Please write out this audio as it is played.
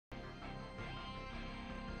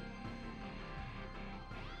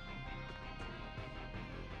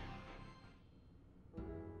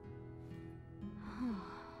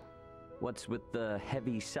What's with the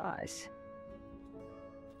heavy sighs?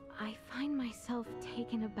 I find myself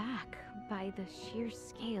taken aback by the sheer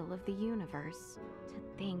scale of the universe. To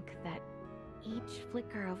think that each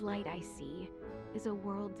flicker of light I see is a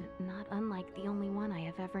world not unlike the only one I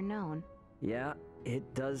have ever known. Yeah,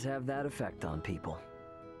 it does have that effect on people.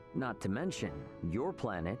 Not to mention, your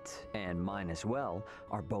planet, and mine as well,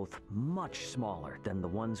 are both much smaller than the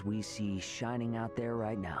ones we see shining out there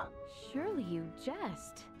right now. Surely you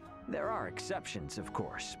jest. There are exceptions, of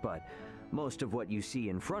course, but most of what you see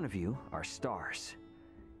in front of you are stars.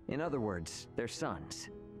 In other words, they're suns.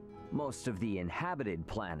 Most of the inhabited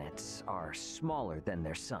planets are smaller than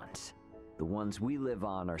their suns. The ones we live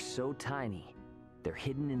on are so tiny, they're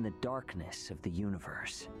hidden in the darkness of the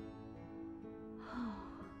universe.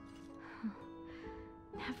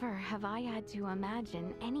 Never have I had to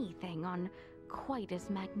imagine anything on quite as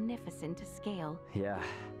magnificent a scale. Yeah,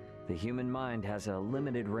 the human mind has a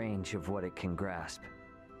limited range of what it can grasp.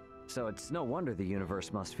 So it's no wonder the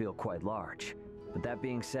universe must feel quite large. But that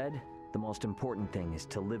being said, the most important thing is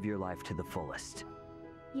to live your life to the fullest.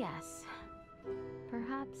 Yes,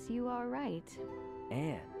 perhaps you are right.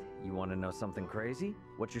 And you want to know something crazy?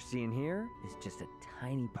 What you're seeing here is just a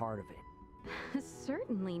tiny part of it.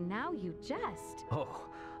 Certainly, now you jest. Oh,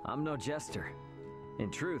 I'm no jester. In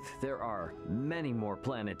truth, there are many more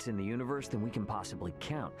planets in the universe than we can possibly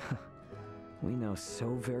count. We know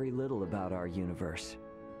so very little about our universe.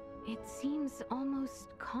 It seems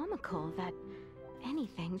almost comical that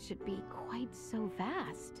anything should be quite so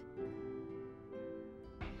vast.